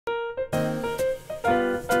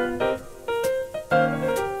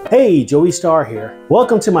Hey, Joey Starr here.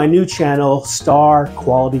 Welcome to my new channel, Starr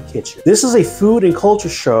Quality Kitchen. This is a food and culture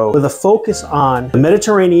show with a focus on the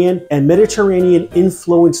Mediterranean and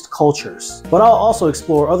Mediterranean-influenced cultures. But I'll also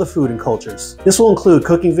explore other food and cultures. This will include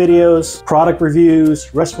cooking videos, product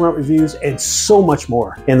reviews, restaurant reviews, and so much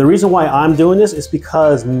more. And the reason why I'm doing this is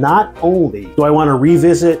because not only do I want to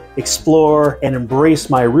revisit, explore, and embrace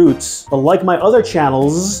my roots, but like my other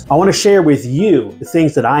channels, I want to share with you the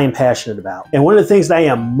things that I am passionate about. And one of the things that I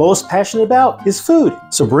am most passionate about is food.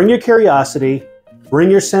 So bring your curiosity, bring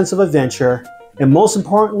your sense of adventure, and most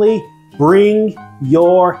importantly, bring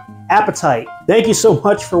your appetite. Thank you so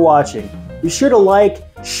much for watching. Be sure to like,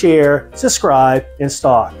 share, subscribe, and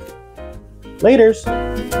stalk.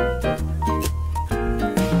 Laters.